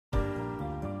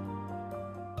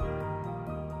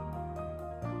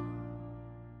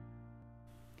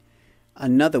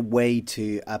Another way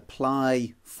to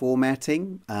apply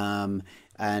formatting, and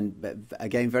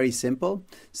again, very simple.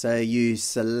 So you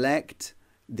select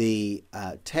the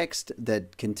text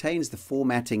that contains the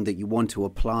formatting that you want to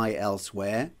apply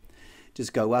elsewhere.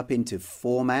 Just go up into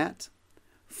Format,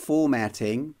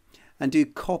 Formatting, and do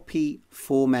Copy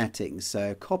Formatting.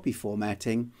 So copy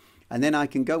formatting, and then I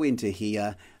can go into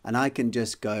here and I can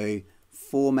just go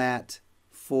Format,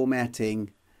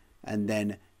 Formatting, and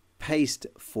then Paste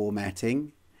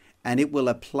Formatting, and it will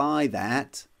apply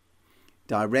that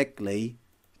directly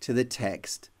to the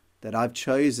text that I've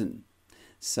chosen.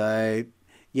 So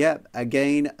yeah,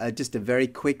 again, just a very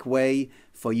quick way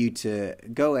for you to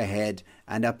go ahead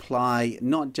and apply,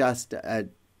 not just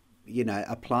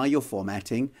apply your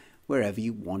formatting wherever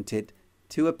you want it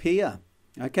to appear.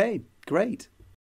 Okay, great.